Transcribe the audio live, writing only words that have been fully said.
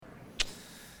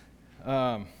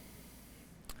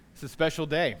It's a special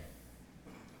day.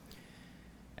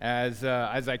 As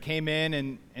I came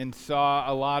in and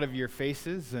saw a lot of your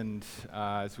faces, and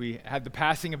as we had the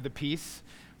passing of the peace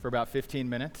for about 15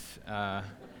 minutes,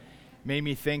 made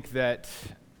me think that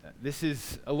this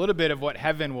is a little bit of what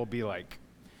heaven will be like.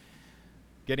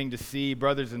 Getting to see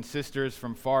brothers and sisters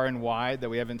from far and wide that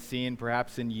we haven't seen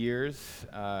perhaps in years,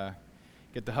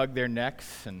 get to hug their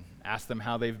necks and ask them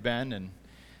how they've been and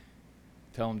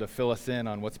tell them to fill us in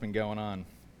on what's been going on.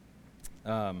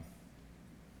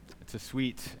 It's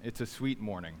a sweet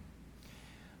morning,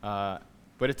 but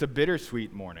it's a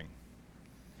bittersweet morning,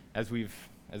 as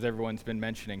everyone's been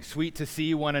mentioning. Sweet to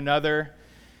see one another,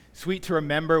 sweet to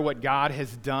remember what God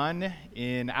has done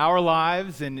in our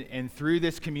lives and through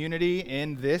this community,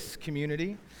 in this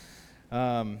community.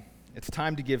 It's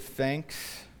time to give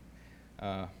thanks,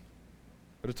 but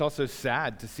it's also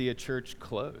sad to see a church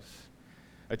close.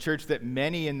 A church that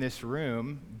many in this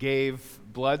room gave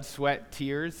blood, sweat,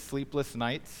 tears, sleepless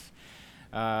nights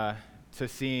to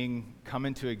seeing come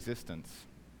into existence.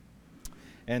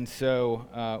 And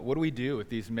so what do we do with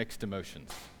these mixed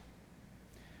emotions?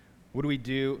 What do we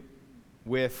do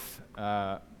with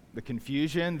the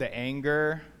confusion, the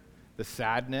anger, the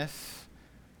sadness,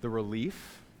 the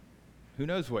relief? Who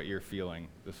knows what you're feeling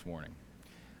this morning?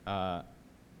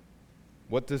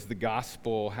 What does the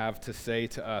gospel have to say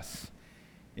to us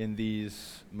in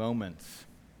these moments?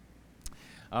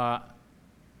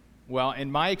 Well,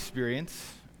 in my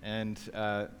experience, and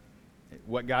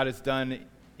what God has done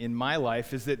in my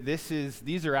life, is that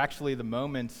these are actually the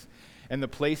moments and the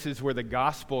places where the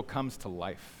gospel comes to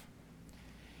life.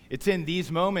 It's in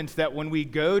these moments that when we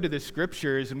go to the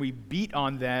scriptures and we beat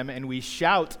on them and we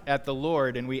shout at the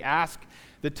Lord and we ask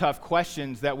the tough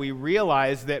questions, that we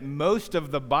realize that most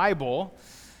of the Bible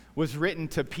was written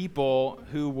to people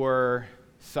who were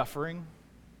suffering,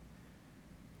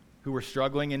 who were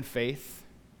struggling in faith,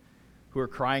 who were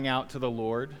crying out to the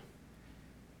Lord,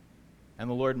 and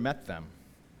the Lord met them.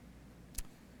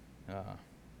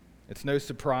 It's no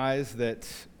surprise that,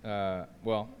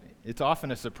 it's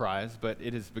often a surprise, but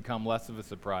it has become less of a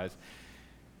surprise,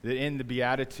 that in the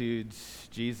Beatitudes,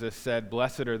 Jesus said,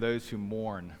 "Blessed are those who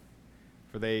mourn,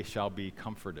 for they shall be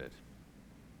comforted."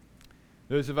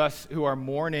 Those of us who are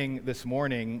mourning this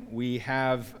morning, we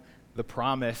have the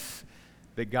promise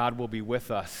that God will be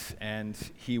with us and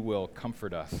He will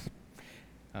comfort us.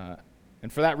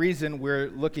 And for that reason, we're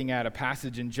looking at a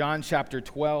passage in John chapter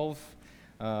 12.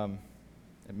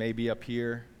 It may be up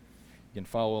here. You can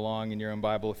follow along in your own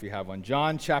Bible if you have one.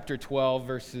 John chapter 12,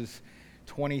 verses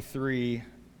 23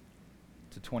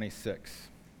 to 26.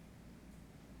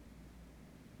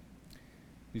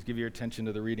 Please give your attention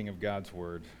to the reading of God's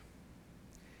word.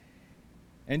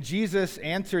 And Jesus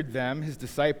answered them, his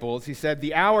disciples. He said,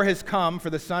 "The hour has come for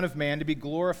the Son of Man to be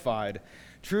glorified.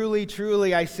 Truly,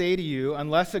 truly, I say to you,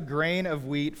 unless a grain of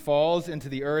wheat falls into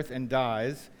the earth and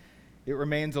dies, it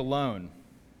remains alone.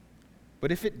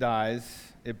 But if it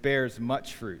dies, it bears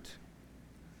much fruit.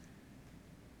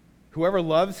 Whoever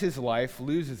loves his life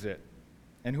loses it,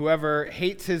 and whoever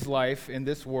hates his life in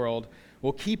this world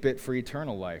will keep it for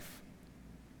eternal life.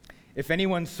 If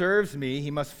anyone serves me,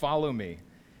 he must follow me.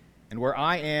 And where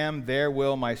I am, there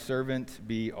will my servant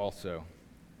be also.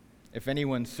 If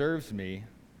anyone serves me,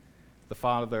 the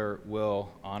Father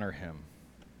will honor him."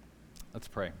 Let's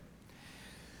pray.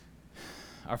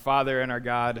 Our Father and our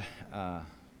God,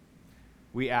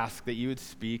 we ask that you would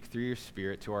speak through your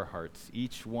Spirit to our hearts,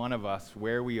 each one of us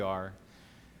where we are.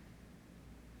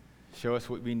 Show us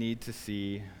what we need to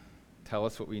see. Tell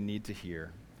us what we need to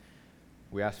hear.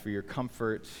 We ask for your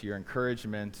comfort, your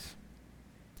encouragement,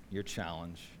 your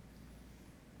challenge.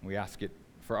 We ask it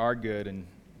for our good and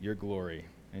your glory.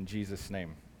 In Jesus'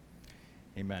 name,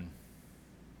 amen.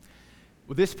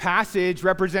 Well, this passage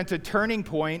represents a turning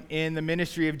point in the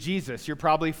ministry of Jesus. You're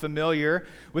probably familiar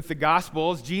with the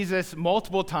Gospels. Jesus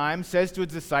multiple times says to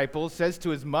his disciples, says to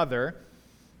his mother,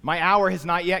 "My hour has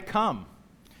not yet come."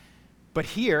 But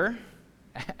here,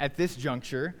 at this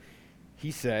juncture,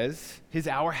 he says his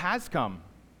hour has come.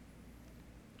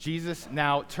 Jesus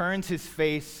now turns his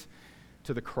face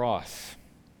to the cross.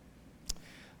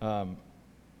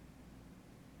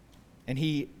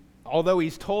 And although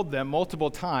he's told them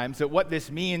multiple times that what this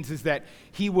means is that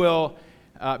he will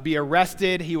be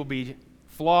arrested, he will be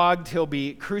flogged, he'll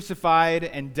be crucified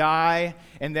and die,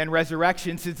 and then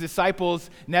resurrection, his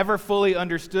disciples never fully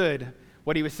understood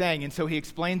what he was saying. And so he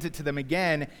explains it to them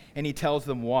again, and he tells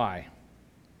them why.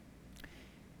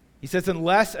 He says,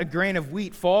 "Unless a grain of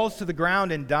wheat falls to the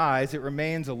ground and dies, it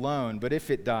remains alone. But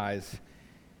if it dies,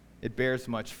 it bears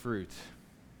much fruit."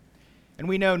 And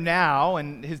we know now,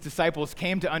 and his disciples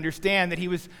came to understand, that he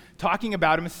was talking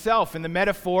about himself in the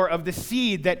metaphor of the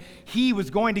seed, that he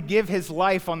was going to give his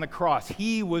life on the cross.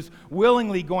 He was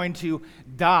willingly going to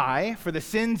die for the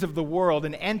sins of the world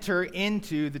and enter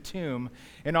into the tomb.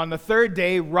 And on the third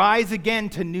day, rise again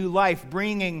to new life,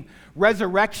 bringing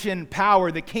resurrection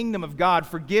power, the kingdom of God,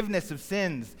 forgiveness of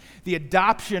sins, the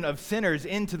adoption of sinners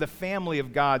into the family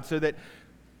of God, so that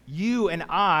you and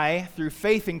I, through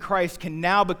faith in Christ, can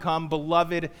now become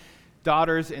beloved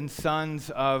daughters and sons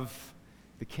of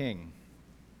the King.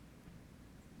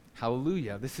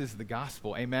 Hallelujah. This is the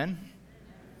gospel. Amen?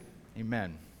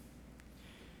 Amen.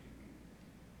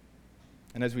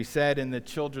 And as we said in the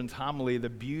children's homily, the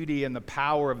beauty and the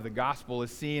power of the gospel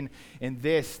is seen in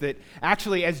this, that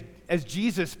actually as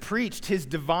Jesus preached his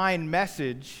divine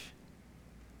message,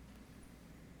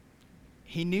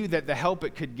 he knew that the help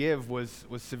it could give was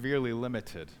severely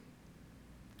limited.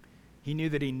 He knew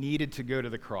that he needed to go to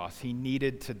the cross. He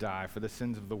needed to die for the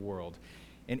sins of the world.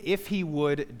 And if he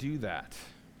would do that,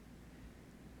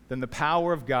 then the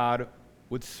power of God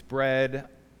would spread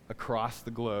across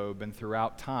the globe and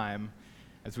throughout time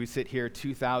as we sit here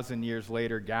 2,000 years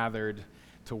later gathered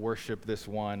to worship this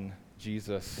one,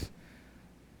 Jesus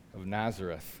of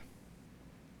Nazareth.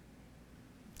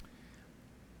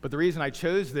 But the reason I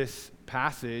chose this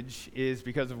passage is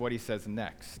because of what he says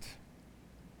next.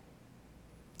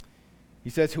 He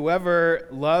says, "Whoever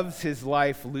loves his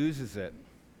life loses it.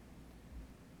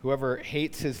 Whoever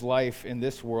hates his life in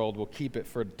this world will keep it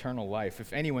for eternal life.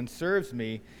 If anyone serves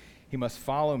me, he must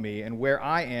follow me, and where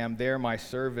I am, there my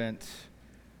servant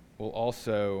will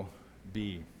also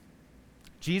be."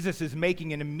 Jesus is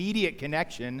making an immediate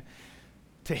connection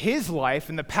to his life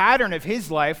and the pattern of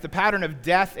his life, the pattern of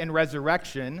death and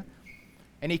resurrection,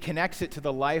 and he connects it to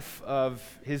the life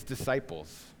of his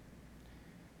disciples.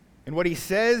 And what he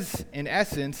says, in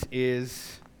essence,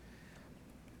 is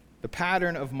the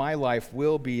pattern of my life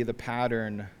will be the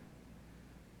pattern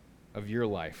of your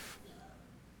life.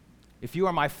 If you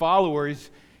are my followers,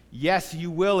 yes,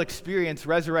 you will experience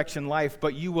resurrection life,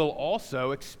 but you will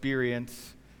also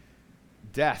experience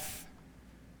death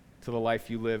to the life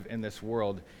you live in this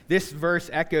world. This verse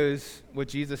echoes what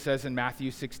Jesus says in Matthew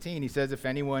 16. He says, "If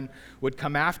anyone would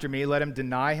come after me, let him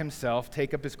deny himself,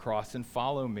 take up his cross, and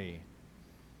follow me."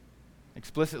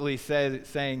 Explicitly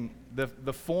saying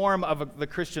the form of the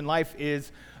Christian life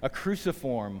is a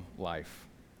cruciform life.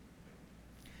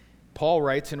 Paul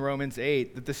writes in Romans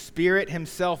 8 that the Spirit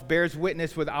himself bears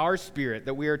witness with our spirit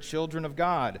that we are children of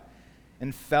God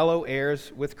and fellow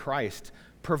heirs with Christ,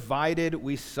 provided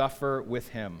we suffer with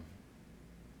him,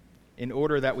 in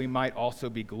order that we might also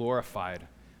be glorified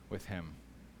with him.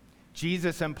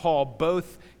 Jesus and Paul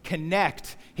both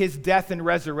connect his death and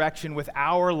resurrection with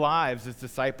our lives as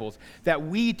disciples, that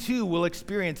we too will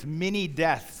experience many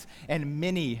deaths and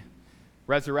many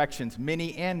resurrections,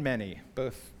 many and many,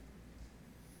 both.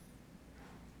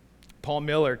 Paul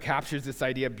Miller captures this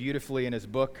idea beautifully in his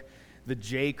book, The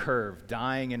J-Curve,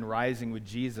 Dying and Rising with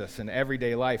Jesus in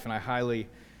Everyday Life, and I highly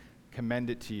commend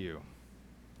it to you.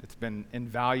 It's been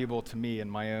invaluable to me in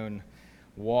my own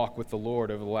walk with the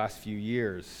Lord over the last few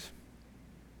years.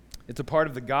 It's a part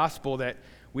of the gospel that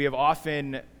we have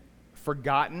often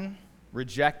forgotten,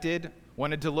 rejected,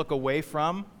 wanted to look away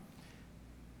from.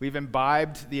 We've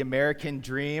imbibed the American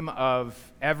dream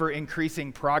of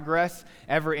ever-increasing progress,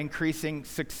 ever-increasing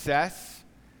success.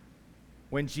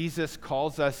 When Jesus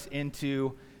calls us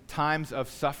into times of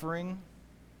suffering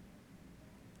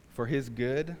for his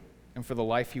good and for the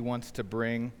life he wants to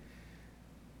bring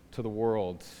to the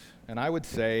world. And I would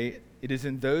say it is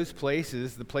in those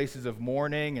places, the places of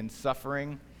mourning and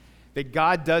suffering, that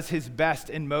God does his best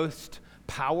and most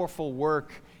powerful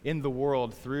work in the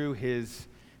world through his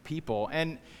people.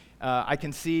 And I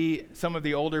can see some of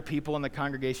the older people in the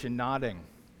congregation nodding.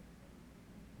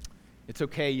 It's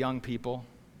okay, young people.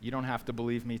 You don't have to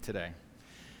believe me today.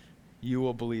 You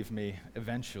will believe me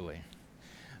eventually.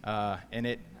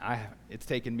 And it's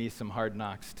taken me some hard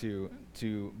knocks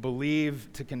to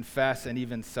believe, to confess, and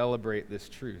even celebrate this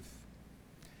truth.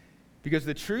 Because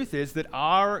the truth is that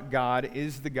our God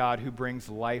is the God who brings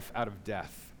life out of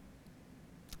death.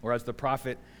 Or as the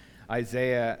prophet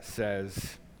Isaiah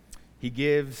says, he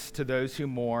gives to those who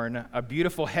mourn a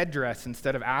beautiful headdress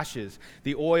instead of ashes,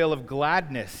 the oil of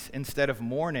gladness instead of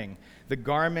mourning, the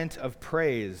garment of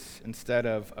praise instead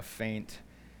of a faint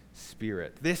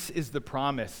spirit. This is the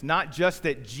promise, not just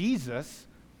that Jesus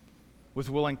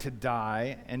was willing to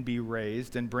die and be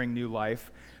raised and bring new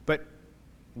life, but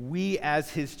we as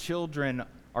his children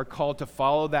are called to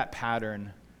follow that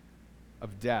pattern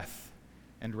of death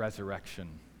and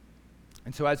resurrection.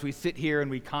 And so as we sit here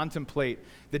and we contemplate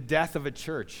the death of a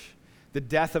church, the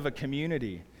death of a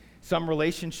community, some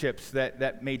relationships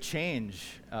that may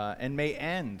change and may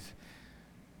end,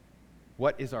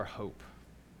 what is our hope?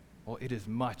 Well, it is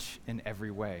much in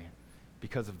every way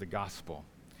because of the gospel.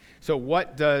 So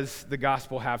what does the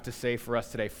gospel have to say for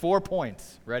us today? 4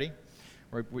 points. Ready?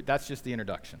 That's just the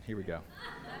introduction. Here we go.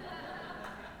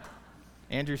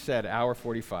 Andrew said, hour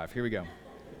 45. Here we go.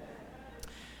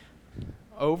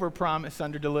 Over-promise,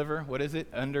 under-deliver. What is it?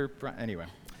 Anyway,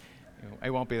 it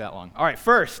won't be that long. All right,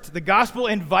 first, the gospel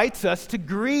invites us to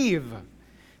grieve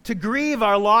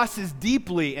our losses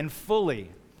deeply and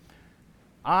fully.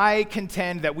 I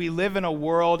contend that we live in a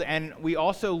world and we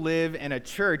also live in a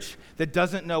church that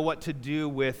doesn't know what to do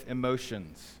with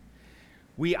emotions.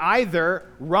 We either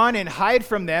run and hide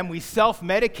from them, we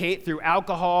self-medicate through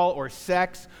alcohol or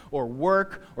sex or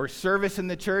work or service in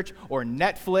the church or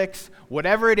Netflix.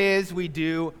 Whatever it is we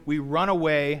do, we run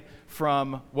away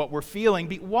from what we're feeling.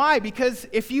 Why? Because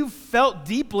if you've felt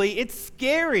deeply, it's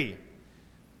scary.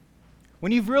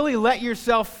 When you've really let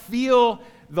yourself feel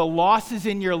the losses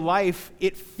in your life,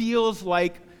 it feels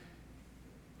like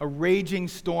a raging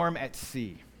storm at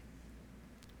sea.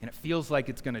 And it feels like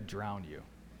it's going to drown you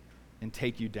and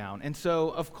take you down. And so,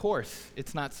 of course,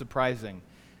 it's not surprising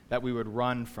that we would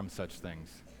run from such things.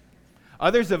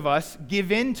 Others of us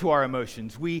give in to our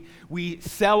emotions. We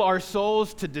sell our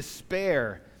souls to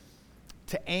despair,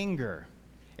 to anger,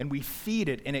 and we feed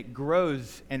it, and it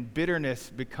grows, and bitterness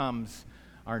becomes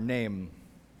our name.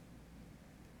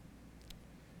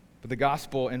 But the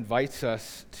gospel invites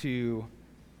us to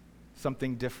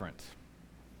something different.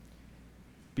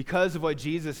 Because of what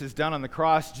Jesus has done on the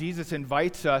cross, Jesus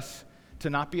invites us to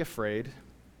not be afraid.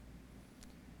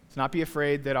 To not be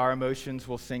afraid that our emotions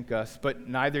will sink us, but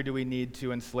neither do we need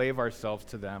to enslave ourselves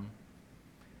to them,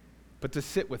 but to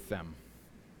sit with them,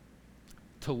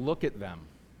 to look at them,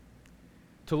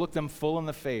 to look them full in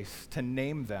the face, to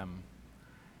name them,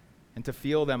 and to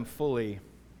feel them fully,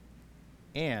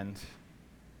 and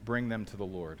bring them to the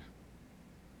Lord.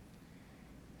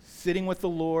 Sitting with the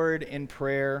Lord in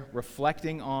prayer,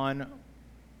 reflecting on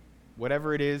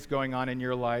whatever it is going on in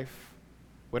your life,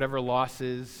 whatever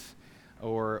losses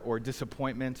or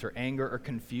disappointments or anger or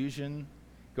confusion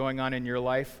going on in your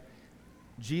life,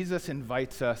 Jesus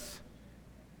invites us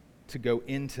to go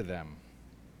into them.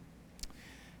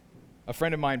 A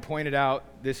friend of mine pointed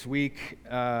out this week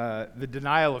the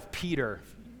denial of Peter.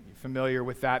 You're familiar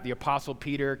with that? The Apostle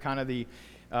Peter, kind of the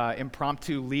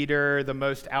impromptu leader, the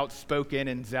most outspoken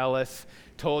and zealous,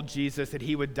 told Jesus that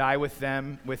he would die with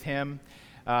him.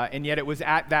 And yet it was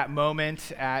at that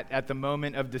moment, at the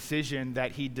moment of decision,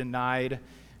 that he denied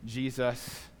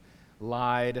Jesus,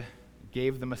 lied,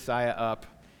 gave the Messiah up,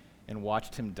 and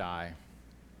watched him die.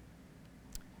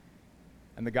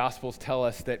 And the Gospels tell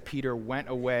us that Peter went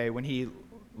away when he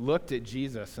looked at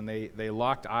Jesus, and they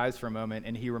locked eyes for a moment,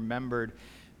 and he remembered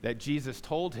that Jesus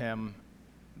told him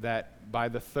that by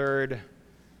the third,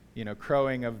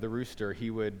 crowing of the rooster, he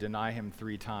would deny him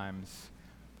 3 times.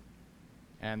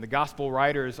 And the gospel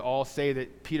writers all say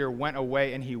that Peter went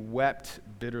away and he wept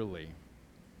bitterly.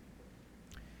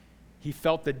 He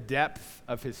felt the depth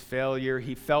of his failure.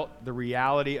 He felt the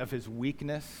reality of his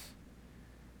weakness,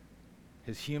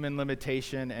 his human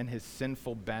limitation, and his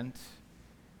sinful bent,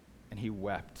 and he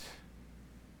wept.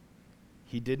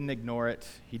 He didn't ignore it.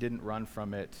 He didn't run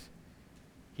from it.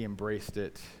 He embraced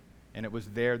it, and it was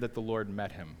there that the Lord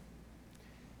met him.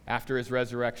 After his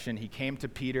resurrection, he came to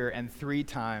Peter, and 3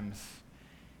 times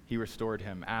he restored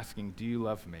him, asking, "Do you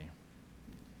love me?"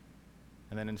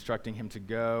 And then instructing him to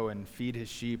go and feed his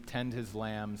sheep, tend his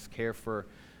lambs, care for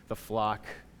the flock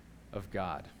of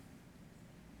God.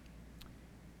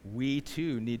 We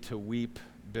too need to weep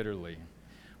bitterly,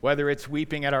 whether it's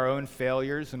weeping at our own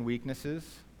failures and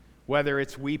weaknesses, whether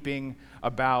it's weeping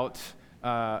about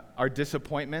our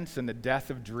disappointments and the death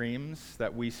of dreams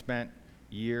that we spent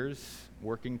years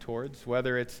working towards,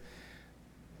 whether it's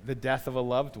the death of a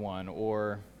loved one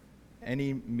or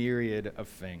any myriad of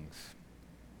things.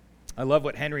 I love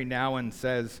what Henry Nouwen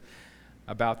says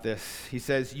about this. He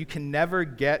says, "You can never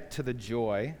get to the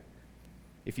joy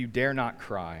if you dare not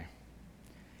cry,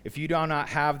 if you do not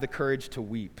have the courage to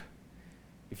weep,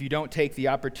 if you don't take the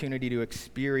opportunity to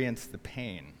experience the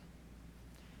pain."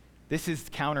 This is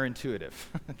counterintuitive.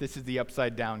 This is the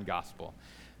upside-down gospel.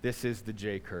 This is the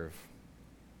J-curve.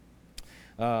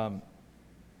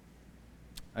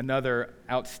 Another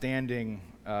outstanding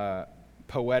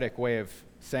poetic way of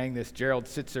saying this, Gerald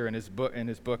Sitzer in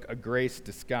his book A Grace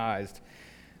Disguised,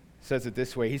 says it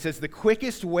this way. He says, "The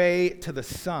quickest way to the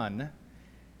sun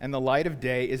and the light of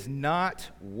day is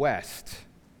not west,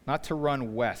 not to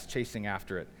run west, chasing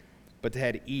after it, but to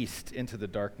head east into the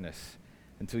darkness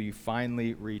until you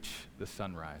finally reach the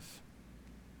sunrise.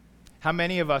 How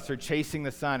many of us are chasing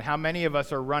the sun? How many of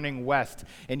us are running west,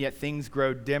 and yet things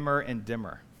grow dimmer and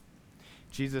dimmer?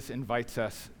 Jesus invites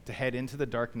us to head into the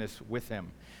darkness with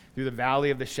him. Through the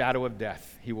valley of the shadow of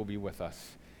death, he will be with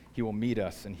us. He will meet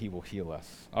us, and he will heal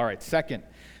us. All right, second,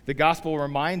 the gospel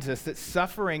reminds us that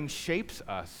suffering shapes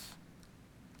us.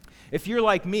 If you're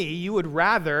like me, you would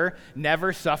rather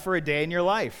never suffer a day in your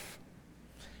life.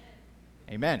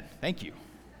 Amen. Thank you.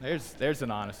 There's an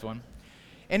honest one.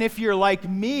 And if you're like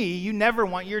me, you never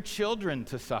want your children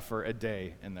to suffer a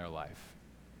day in their life.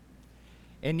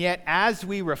 And yet, as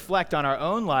we reflect on our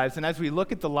own lives and as we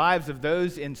look at the lives of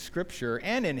those in Scripture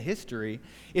and in history,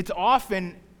 it's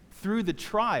often through the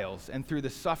trials and through the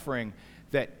suffering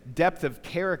that depth of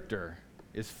character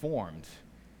is formed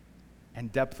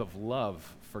and depth of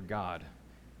love for God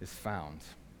is found.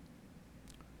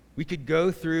 We could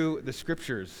go through the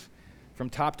Scriptures from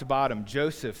top to bottom.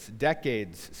 Joseph's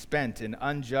decades spent in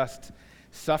unjust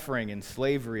suffering in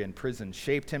slavery and prison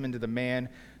shaped him into the man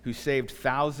who saved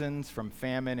thousands from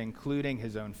famine, including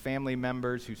his own family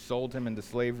members who sold him into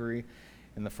slavery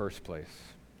in the first place.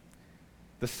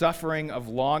 The suffering of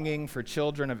longing for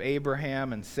children of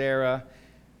Abraham and Sarah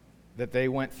that they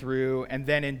went through, and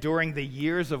then enduring the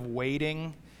years of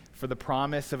waiting for the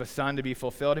promise of a son to be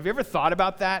fulfilled. Have you ever thought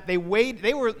about that?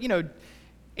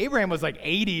 Abraham was like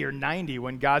 80 or 90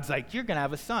 when God's like, you're going to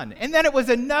have a son. And then it was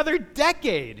another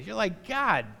decade. You're like,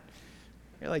 God,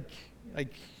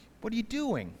 what are you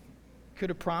doing? Could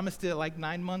have promised it like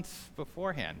 9 months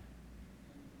beforehand.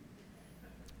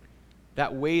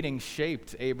 That waiting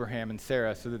shaped Abraham and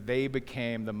Sarah so that they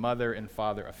became the mother and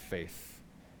father of faith.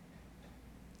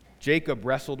 Jacob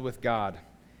wrestled with God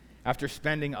after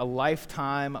spending a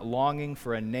lifetime longing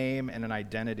for a name and an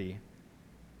identity.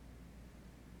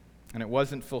 And it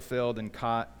wasn't fulfilled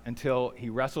until he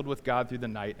wrestled with God through the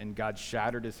night and God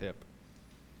shattered his hip.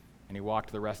 And he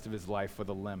walked the rest of his life with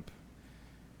a limp,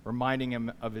 reminding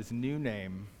him of his new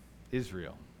name,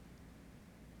 Israel.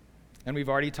 And we've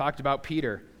already talked about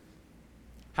Peter.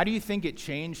 How do you think it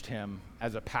changed him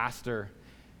as a pastor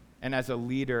and as a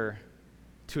leader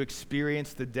to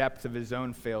experience the depth of his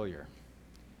own failure,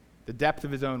 the depth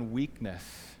of his own weakness,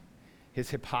 his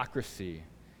hypocrisy,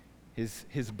 his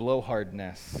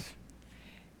blowhardness,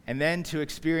 and then to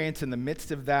experience in the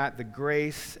midst of that the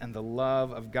grace and the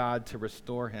love of God to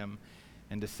restore him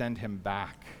and to send him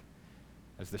back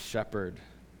as the shepherd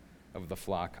of the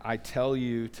flock? I tell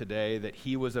you today that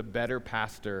he was a better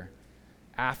pastor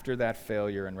after that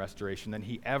failure and restoration than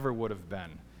he ever would have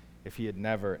been if he had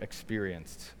never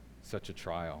experienced such a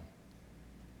trial.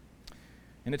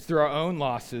 And it's through our own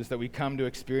losses that we come to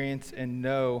experience and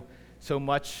know so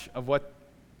much of what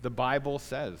the Bible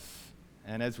says.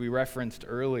 And as we referenced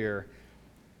earlier,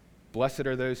 blessed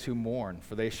are those who mourn,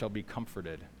 for they shall be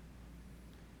comforted.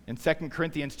 In 2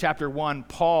 Corinthians chapter 1,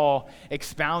 Paul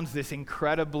expounds this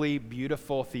incredibly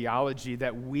beautiful theology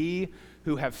that we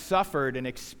who have suffered and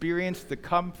experienced the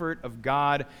comfort of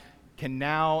God can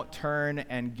now turn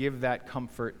and give that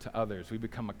comfort to others. We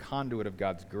become a conduit of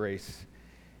God's grace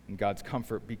and God's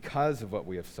comfort because of what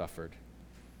we have suffered.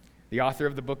 The author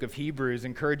of the book of Hebrews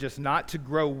encourages us not to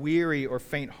grow weary or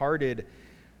faint-hearted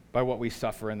by what we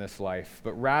suffer in this life,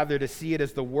 but rather to see it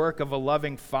as the work of a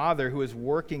loving Father who is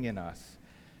working in us,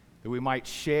 that we might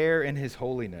share in his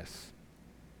holiness.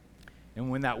 And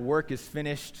when that work is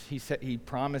finished, he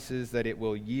promises that it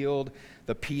will yield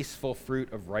the peaceful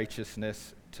fruit of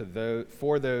righteousness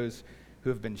for those who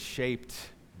have been shaped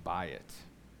by it.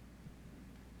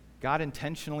 God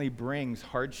intentionally brings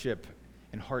hardship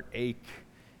and heartache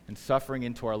and suffering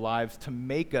into our lives to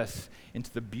make us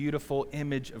into the beautiful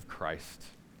image of Christ.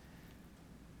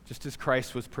 Just as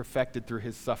Christ was perfected through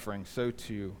his suffering, so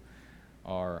too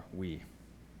are we.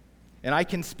 And I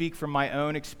can speak from my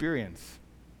own experience.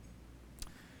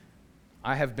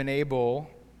 I have been able,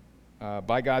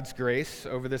 by God's grace,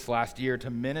 over this last year to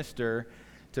minister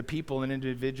to people and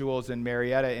individuals in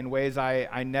Marietta in ways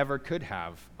I never could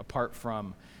have, apart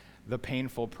from the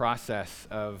painful process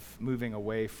of moving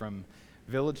away from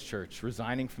Village Church,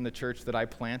 resigning from the church that I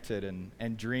planted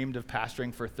and dreamed of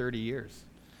pastoring for 30 years.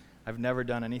 I've never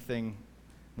done anything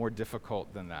more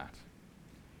difficult than that.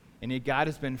 And yet God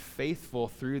has been faithful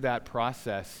through that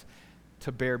process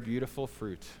to bear beautiful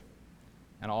fruit.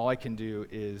 And all I can do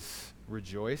is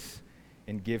rejoice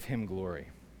and give him glory.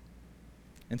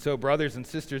 And so, brothers and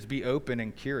sisters, be open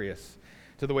and curious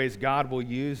to the ways God will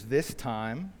use this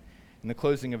time in the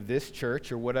closing of this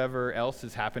church or whatever else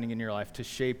is happening in your life to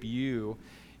shape you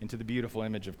into the beautiful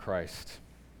image of Christ.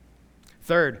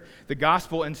 Third, the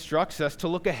gospel instructs us to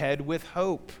look ahead with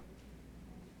hope.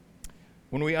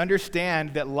 When we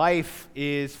understand that life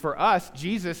is, for us,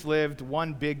 Jesus lived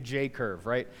one big J curve,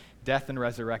 right? Death and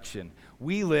resurrection.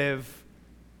 We live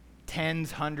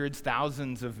tens, hundreds,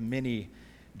 thousands of mini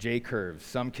J curves.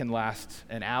 Some can last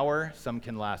an hour, some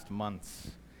can last months.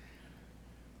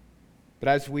 But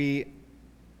as we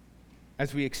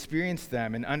experience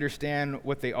them and understand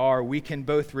what they are, we can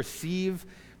both receive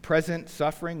present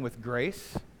suffering with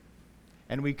grace,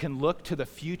 and we can look to the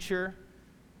future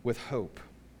with hope.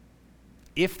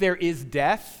 If there is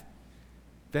death,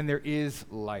 then there is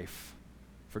life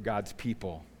for God's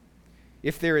people.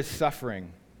 If there is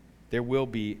suffering, there will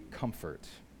be comfort.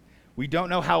 We don't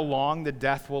know how long the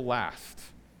death will last,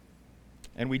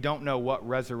 and we don't know what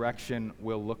resurrection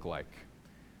will look like.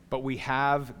 But we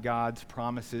have God's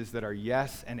promises that are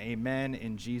yes and amen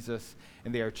in Jesus,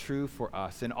 and they are true for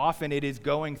us. And often it is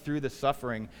going through the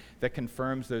suffering that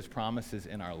confirms those promises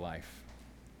in our life.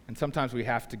 And sometimes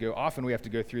often we have to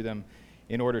go through them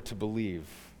in order to believe.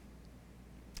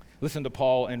 Listen to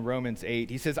Paul in Romans 8.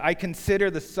 He says, I consider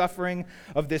the suffering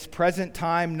of this present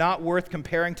time not worth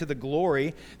comparing to the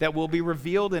glory that will be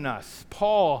revealed in us.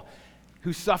 Paul,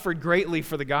 who suffered greatly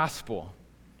for the gospel,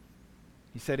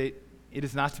 he said it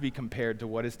is not to be compared to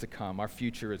what is to come. Our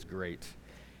future is great.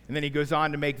 And then he goes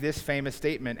on to make this famous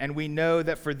statement, and we know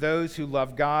that for those who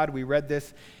love God, we read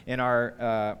this in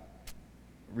our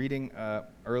reading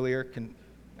earlier,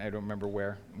 I don't remember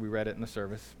where, we read it in the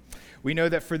service. We know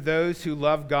that for those who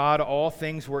love God, all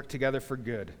things work together for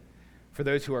good, for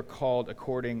those who are called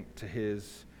according to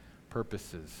his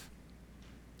purposes.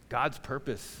 God's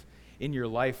purpose in your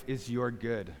life is your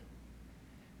good.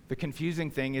 The confusing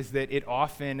thing is that it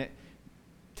often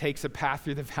takes a path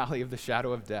through the valley of the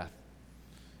shadow of death,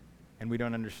 and we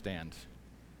don't understand.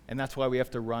 And that's why we have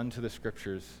to run to the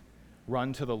scriptures,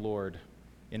 run to the Lord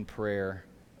in prayer,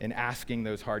 in asking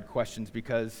those hard questions,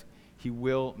 because he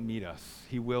will meet us.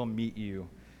 He will meet you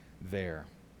there.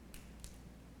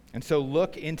 And so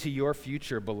look into your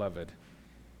future, beloved.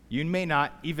 You may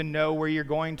not even know where you're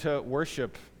going to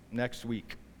worship next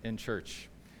week in church.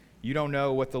 You don't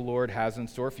know what the Lord has in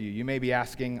store for you. You may be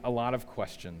asking a lot of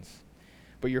questions.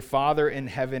 But your Father in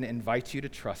heaven invites you to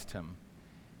trust him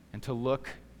and to look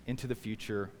into the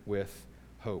future with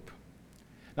hope.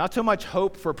 Not so much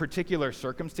hope for particular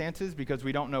circumstances, because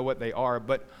we don't know what they are,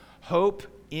 but hope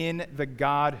in the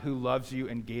God who loves you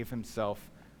and gave himself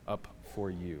up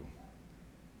for you.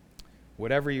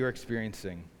 Whatever you're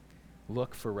experiencing,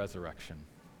 look for resurrection.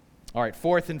 All right,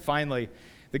 fourth and finally,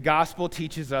 the gospel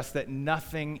teaches us that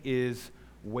nothing is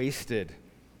wasted.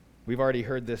 We've already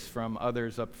heard this from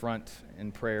others up front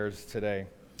in prayers today.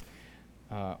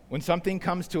 When something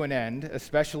comes to an end,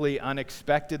 especially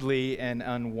unexpectedly and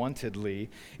unwantedly,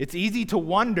 it's easy to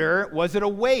wonder, was it a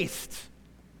waste?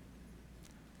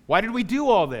 Why did we do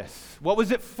all this? What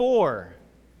was it for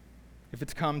if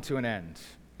it's come to an end?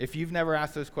 If you've never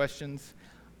asked those questions,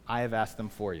 I have asked them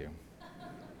for you.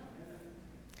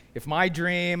 If my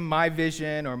dream, my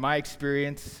vision, or my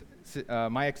experience,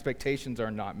 my expectations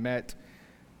are not met,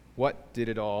 what did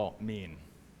it all mean?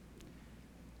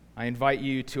 I invite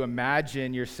you to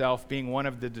imagine yourself being one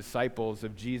of the disciples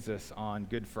of Jesus on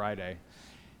Good Friday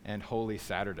and Holy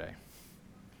Saturday.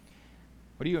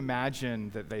 What do you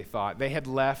imagine that they thought? They had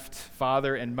left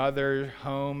father and mother,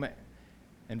 home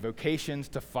and vocations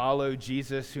to follow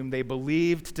Jesus, whom they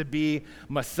believed to be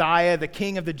Messiah, the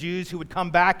King of the Jews, who would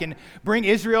come back and bring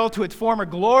Israel to its former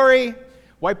glory,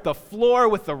 wipe the floor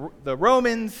with the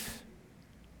Romans,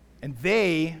 and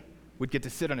they would get to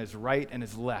sit on his right and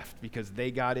his left because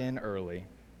they got in early.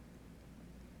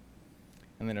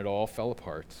 And then it all fell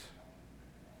apart.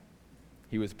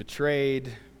 He was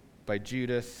betrayed by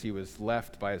Judas. He was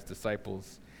left by his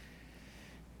disciples,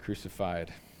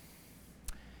 crucified.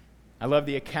 I love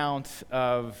the account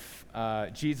of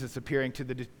Jesus appearing to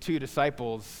the two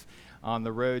disciples on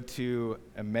the road to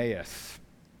Emmaus.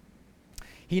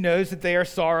 He knows that they are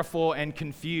sorrowful and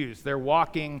confused. They're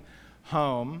walking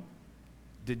home,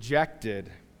 dejected.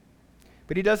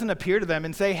 But he doesn't appear to them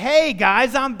and say, hey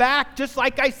guys, I'm back just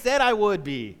like I said I would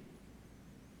be.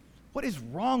 What is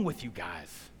wrong with you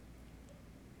guys?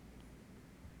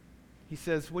 He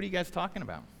says, what are you guys talking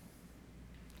about?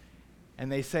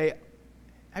 And they say,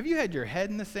 have you had your head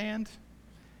in the sand?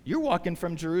 You're walking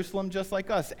from Jerusalem just like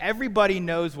us. Everybody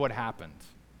knows what happened.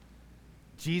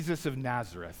 Jesus of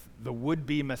Nazareth, the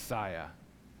would-be Messiah,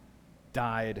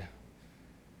 died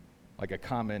like a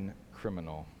common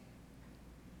criminal.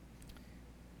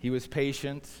 He was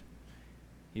patient.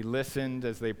 He listened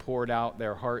as they poured out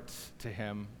their hearts to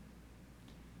him.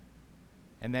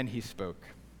 And then he spoke.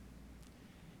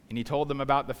 And he told them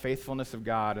about the faithfulness of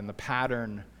God and the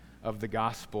pattern of the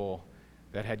gospel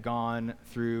that had gone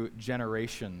through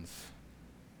generations,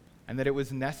 and that it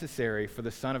was necessary for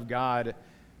the Son of God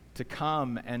to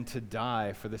come and to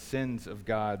die for the sins of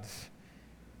God's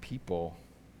people.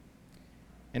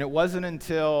 And it wasn't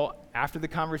until after the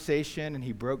conversation and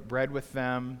he broke bread with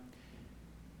them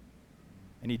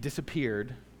and he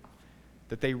disappeared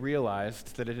that they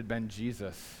realized that it had been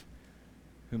Jesus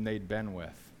whom they'd been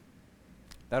with.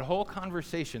 That whole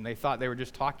conversation, they thought they were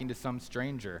just talking to some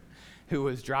stranger who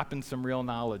was dropping some real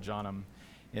knowledge on them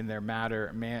in their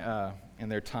in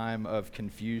their time of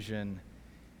confusion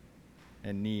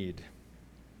and need.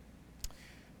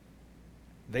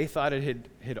 They thought it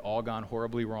had all gone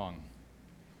horribly wrong.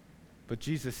 But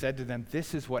Jesus said to them,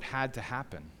 this is what had to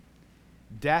happen.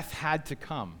 Death had to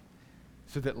come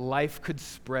so that life could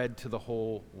spread to the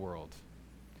whole world.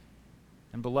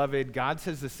 And beloved, God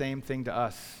says the same thing to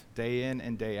us day in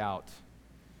and day out.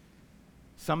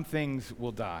 Some things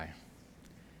will die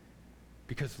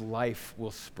because life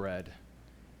will spread,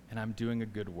 and I'm doing a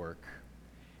good work.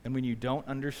 And when you don't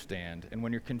understand, and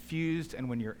when you're confused, and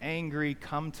when you're angry,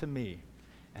 come to me,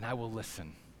 and I will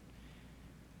listen.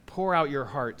 Pour out your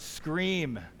heart,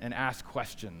 scream, and ask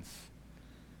questions,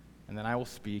 and then I will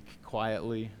speak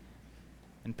quietly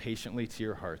and patiently to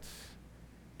your hearts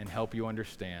and help you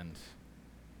understand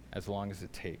as long as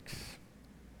it takes.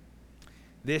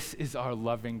 This is our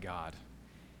loving God,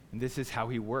 and this is how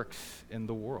he works in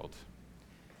the world.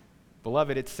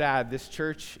 Beloved, it's sad. This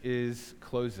church is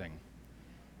closing,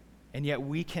 and yet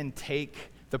we can take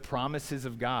the promises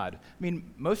of God. I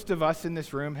mean, most of us in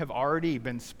this room have already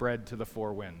been spread to the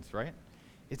four winds, right?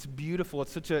 It's beautiful.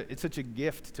 It's such a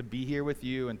gift to be here with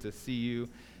you and to see you.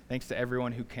 Thanks to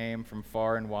everyone who came from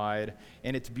far and wide.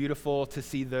 And it's beautiful to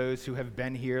see those who have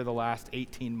been here the last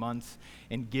 18 months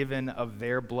and given of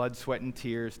their blood, sweat, and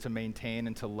tears to maintain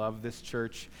and to love this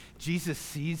church. Jesus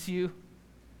sees you.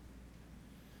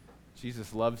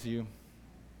 Jesus loves you.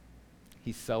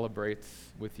 He celebrates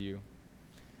with you.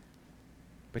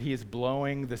 But he is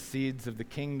blowing the seeds of the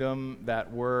kingdom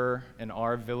that were in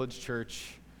our village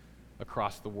church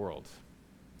across the world.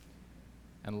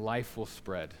 And life will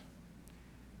spread.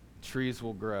 Trees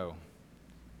will grow.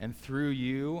 And through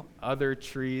you, other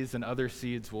trees and other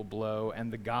seeds will blow,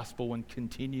 and the gospel will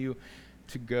continue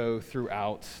to go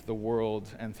throughout the world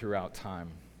and throughout time.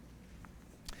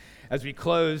 As we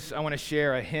close, I want to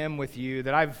share a hymn with you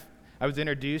that I was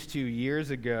introduced to years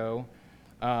ago,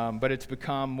 but it's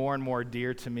become more and more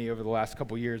dear to me over the last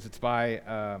couple years. It's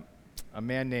by a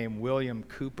man named William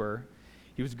Cowper.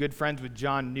 He was good friends with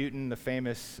John Newton, the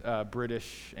famous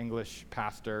British English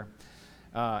pastor.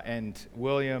 And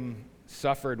William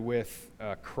suffered with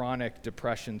chronic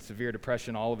depression, severe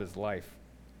depression, all of his life.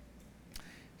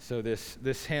 So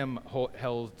this hymn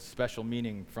held special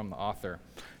meaning from the author.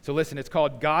 So listen, it's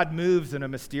called God Moves in a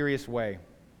Mysterious Way.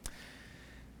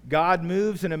 God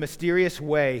moves in a mysterious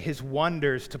way, his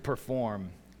wonders to perform.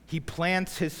 He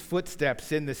plants his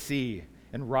footsteps in the sea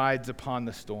and rides upon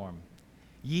the storm.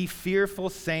 Ye fearful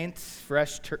saints,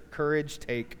 fresh courage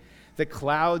take. The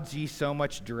clouds ye so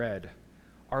much dread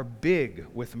are big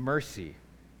with mercy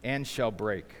and shall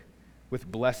break with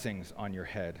blessings on your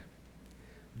head.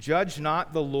 Judge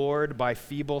not the Lord by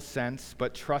feeble sense,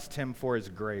 but trust him for his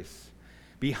grace.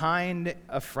 Behind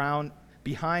a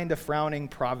frowning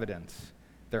providence,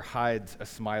 there hides a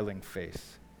smiling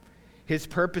face. His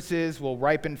purposes will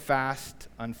ripen fast,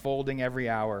 unfolding every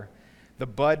hour. The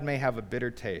bud may have a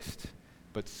bitter taste,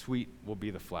 but sweet will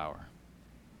be the flower.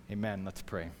 Amen. Let's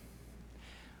pray.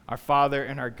 Our Father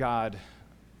and our God,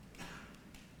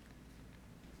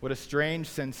 what a strange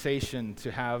sensation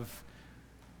to have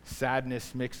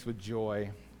sadness mixed with joy,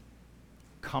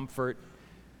 comfort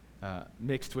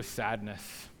mixed with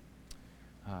sadness.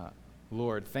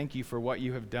 Lord, thank you for what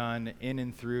you have done in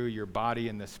and through your body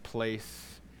in this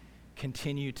place.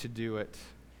 Continue to do it.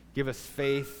 Give us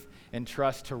faith and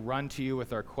trust to run to you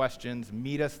with our questions.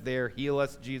 Meet us there. Heal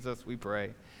us, Jesus, we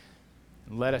pray.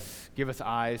 And give us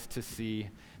eyes to see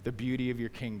the beauty of your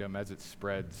kingdom as it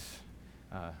spreads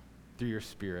through your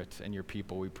Spirit and your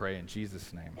people, we pray in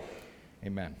Jesus' name.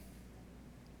 Amen.